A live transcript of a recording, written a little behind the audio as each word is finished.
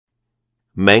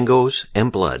Mangoes and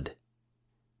Blood.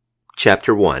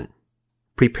 Chapter 1.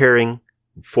 Preparing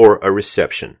for a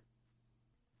Reception.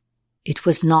 It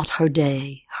was not her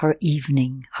day, her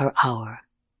evening, her hour.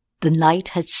 The night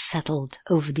had settled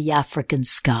over the African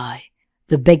sky.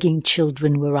 The begging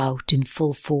children were out in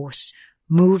full force,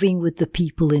 moving with the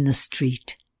people in the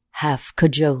street, half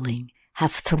cajoling,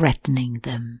 half threatening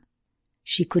them.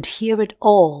 She could hear it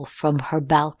all from her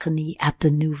balcony at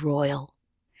the New Royal.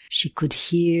 She could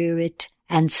hear it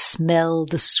and smell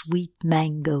the sweet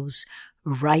mangoes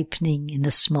ripening in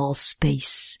the small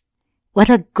space. What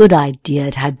a good idea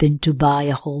it had been to buy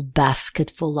a whole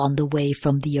basketful on the way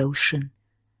from the ocean.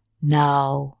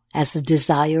 Now, as the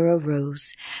desire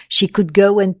arose, she could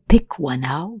go and pick one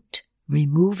out,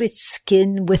 remove its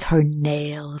skin with her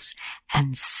nails,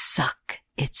 and suck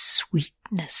its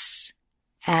sweetness.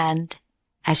 And,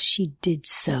 as she did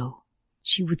so,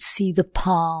 she would see the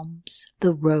palms,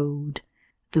 the road,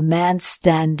 the man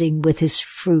standing with his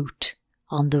fruit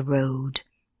on the road,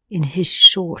 in his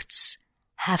shorts,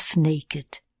 half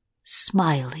naked,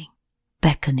 smiling,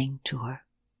 beckoning to her.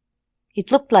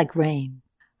 It looked like rain.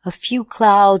 A few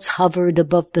clouds hovered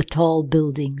above the tall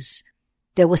buildings.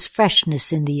 There was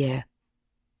freshness in the air.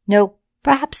 No,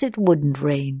 perhaps it wouldn't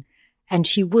rain, and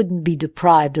she wouldn't be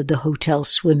deprived of the hotel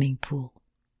swimming pool.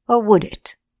 Or would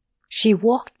it? She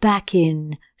walked back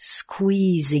in,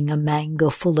 squeezing a mango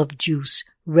full of juice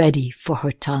ready for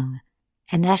her tongue,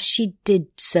 and as she did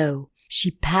so,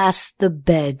 she passed the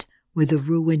bed with a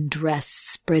ruined dress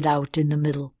spread out in the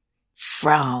middle,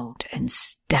 frowned and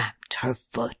stamped her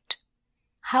foot.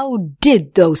 How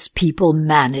did those people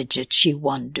manage it, she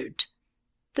wondered.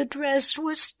 The dress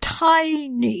was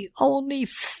tiny, only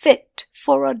fit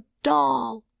for a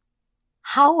doll.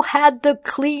 How had the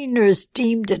cleaners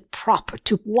deemed it proper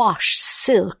to wash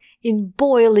silk in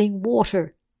boiling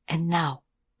water? And now,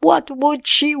 what would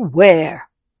she wear?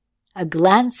 A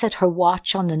glance at her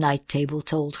watch on the night table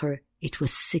told her it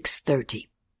was 6:30.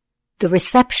 The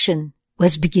reception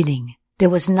was beginning. There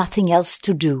was nothing else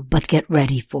to do but get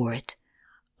ready for it.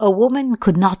 A woman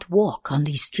could not walk on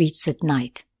these streets at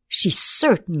night. She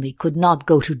certainly could not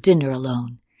go to dinner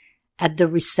alone. At the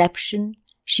reception,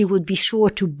 she would be sure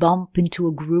to bump into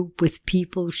a group with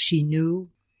people she knew,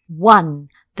 one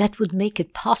that would make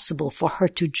it possible for her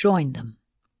to join them.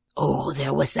 Oh,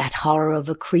 there was that horror of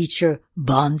a creature,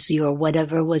 Bonzi or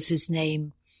whatever was his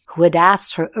name, who had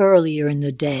asked her earlier in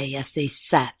the day as they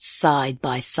sat side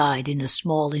by side in a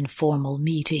small informal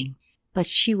meeting. But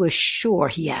she was sure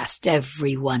he asked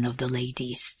every one of the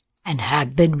ladies and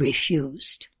had been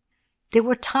refused. There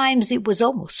were times it was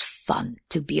almost fun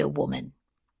to be a woman.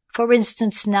 For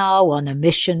instance, now on a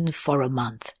mission for a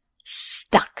month,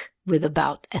 stuck with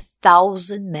about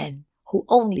 1,000 men who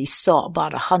only saw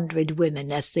about 100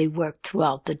 women as they worked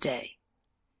throughout the day.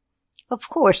 Of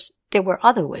course, there were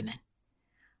other women,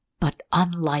 but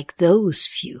unlike those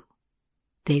few,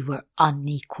 they were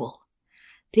unequal.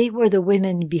 They were the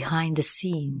women behind the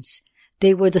scenes.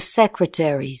 They were the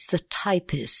secretaries, the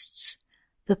typists,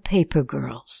 the paper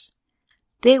girls.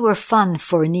 They were fun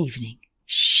for an evening.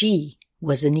 She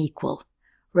was an equal,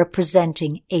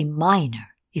 representing a minor,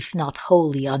 if not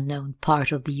wholly unknown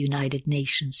part of the United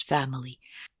Nations family.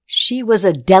 She was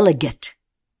a delegate,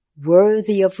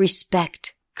 worthy of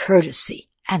respect, courtesy,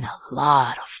 and a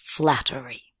lot of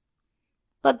flattery.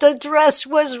 But the dress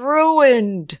was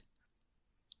ruined.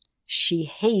 She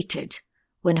hated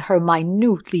when her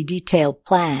minutely detailed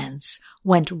plans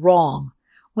went wrong,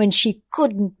 when she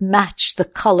couldn't match the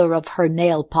color of her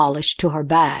nail polish to her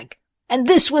bag. And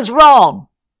this was wrong,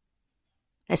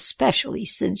 especially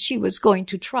since she was going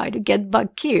to try to get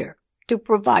Bakir to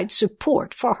provide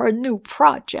support for her new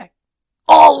project.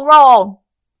 All wrong!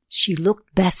 She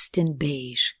looked best in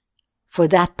beige, for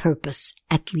that purpose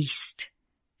at least.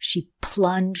 She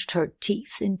plunged her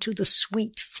teeth into the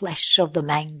sweet flesh of the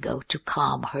mango to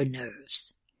calm her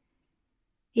nerves.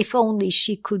 If only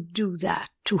she could do that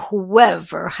to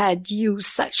whoever had used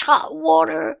such hot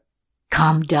water.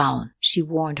 Calm down, she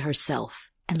warned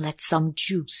herself, and let some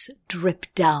juice drip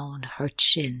down her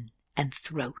chin and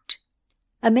throat.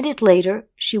 A minute later,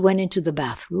 she went into the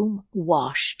bathroom,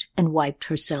 washed and wiped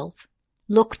herself,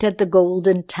 looked at the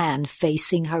golden tan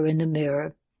facing her in the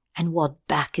mirror, and walked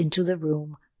back into the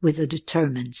room with a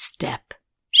determined step.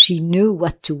 She knew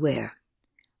what to wear.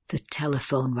 The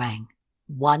telephone rang.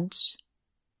 Once,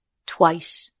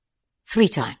 twice, 3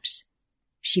 times.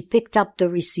 She picked up the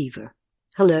receiver.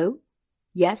 Hello?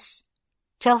 Yes?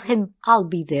 Tell him I'll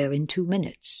be there in 2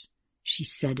 minutes, she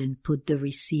said, and put the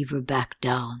receiver back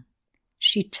down.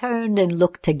 She turned and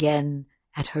looked again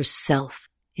at herself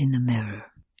in the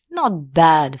mirror. Not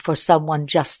bad for someone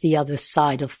just the other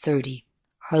side of 30.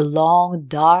 her long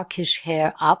darkish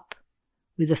hair up,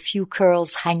 with a few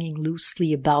curls hanging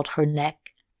loosely about her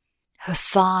neck, her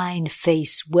fine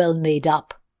face well made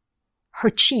up, her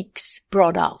cheeks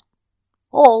brought out.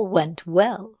 All went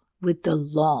well with the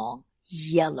long,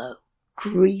 yellow,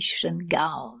 Grecian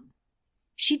gown.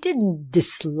 She didn't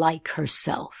dislike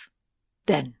herself.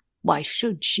 Then why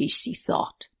should she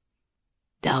thought.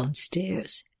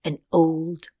 Downstairs, an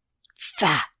old,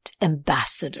 fat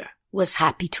ambassador was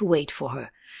happy to wait for her,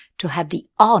 to have the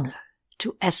honor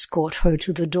to escort her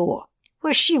to the door,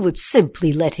 where she would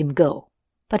simply let him go.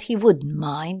 But he wouldn't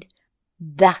mind.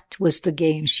 That was the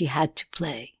game she had to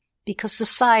play, because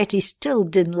society still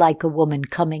didn't like a woman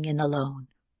coming in alone.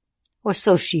 Or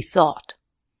so she thought.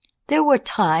 There were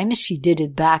times she did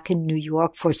it back in New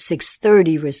York for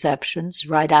 6:30 receptions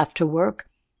right after work,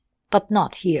 but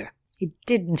not here. It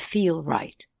didn't feel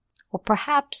right. Or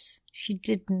perhaps she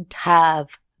didn't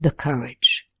have the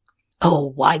courage. Oh,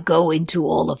 why go into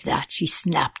all of that? She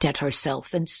snapped at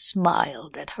herself and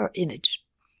smiled at her image.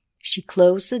 She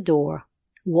closed the door,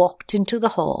 walked into the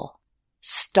hall,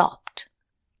 stopped,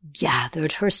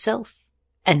 gathered herself,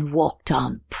 and walked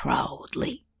on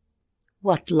proudly.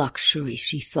 What luxury,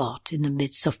 she thought, in the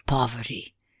midst of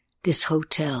poverty, this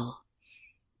hotel,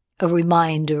 a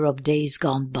reminder of days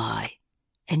gone by,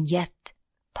 and yet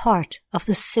part of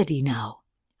the city now.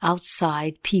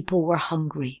 Outside, people were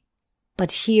hungry,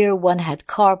 but here one had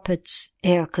carpets,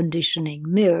 air conditioning,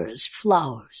 mirrors,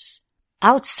 flowers.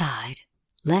 Outside,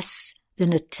 less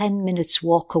than a 10 minutes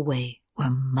walk away, were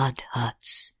mud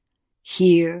huts.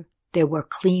 Here there were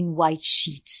clean white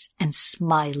sheets and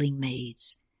smiling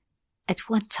maids. At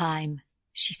one time,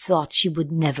 she thought she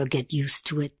would never get used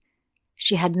to it.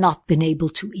 She had not been able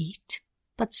to eat,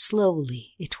 but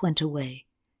slowly it went away.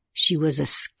 She was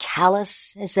as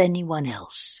callous as anyone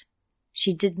else.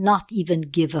 She did not even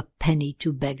give a penny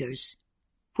to beggars.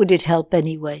 Would it help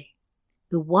anyway?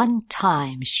 The one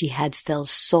time she had felt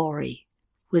sorry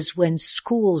was when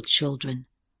school children,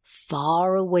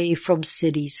 far away from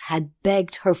cities, had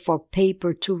begged her for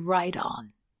paper to write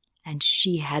on, and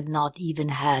she had not even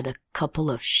had a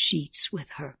couple of sheets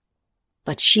with her.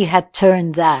 But she had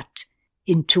turned that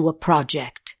into a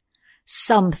project,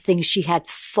 something she had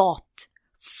fought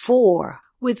for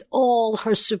with all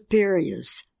her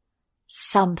superiors,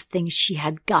 something she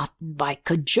had gotten by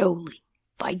cajoling,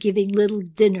 by giving little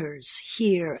dinners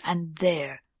here and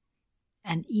there,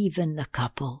 and even a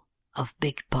couple of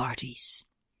big parties.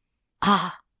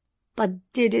 Ah,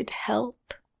 but did it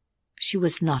help? She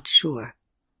was not sure.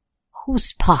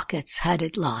 Whose pockets had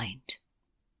it lined?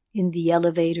 In the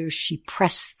elevator she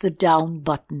pressed the down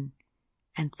button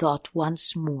and thought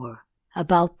once more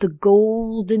about the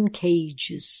golden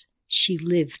cages she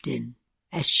lived in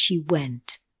as she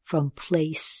went from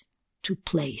place to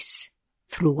place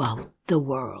throughout the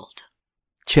world.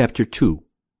 Chapter 2.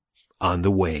 On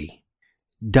the Way.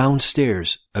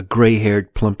 Downstairs, a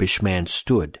gray-haired, plumpish man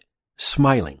stood,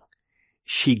 smiling.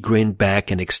 She grinned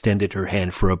back and extended her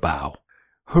hand for a bow.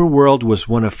 Her world was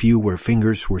one of few where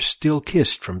fingers were still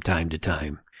kissed from time to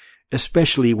time,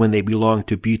 especially when they belonged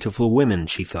to beautiful women,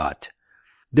 she thought.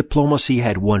 Diplomacy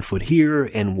had one foot here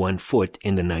and one foot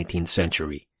in the 19th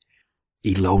century.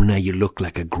 "Ilona, you look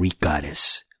like a Greek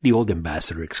goddess," the old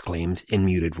ambassador exclaimed in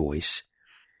muted voice.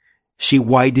 She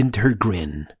widened her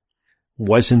grin.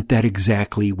 Wasn't that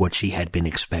exactly what she had been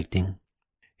expecting?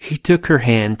 He took her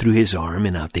hand through his arm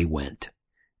and out they went.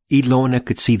 Ilona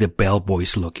could see the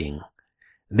bellboys looking.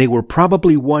 They were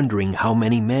probably wondering how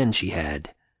many men she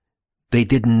had. They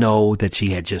didn't know that she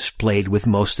had just played with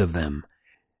most of them,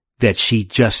 that she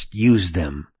just used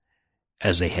them,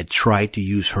 as they had tried to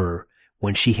use her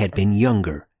when she had been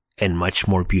younger and much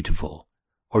more beautiful,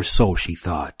 or so she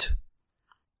thought.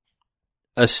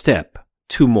 A step,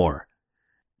 two more.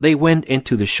 They went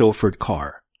into the chauffeured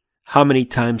car. How many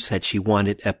times had she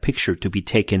wanted a picture to be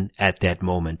taken at that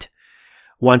moment,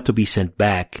 one to be sent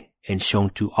back and shown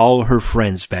to all her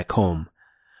friends back home,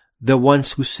 the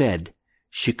ones who said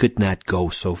she could not go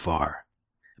so far.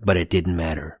 But it didn't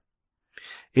matter.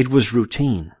 It was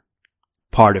routine,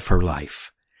 part of her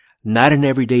life, not an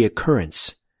everyday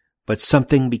occurrence, but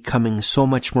something becoming so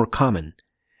much more common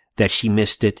that she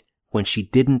missed it when she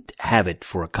didn't have it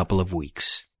for a couple of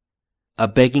weeks. A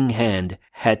begging hand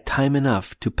had time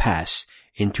enough to pass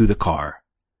into the car.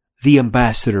 The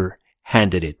ambassador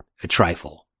handed it a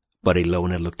trifle, but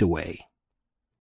Ilona looked away.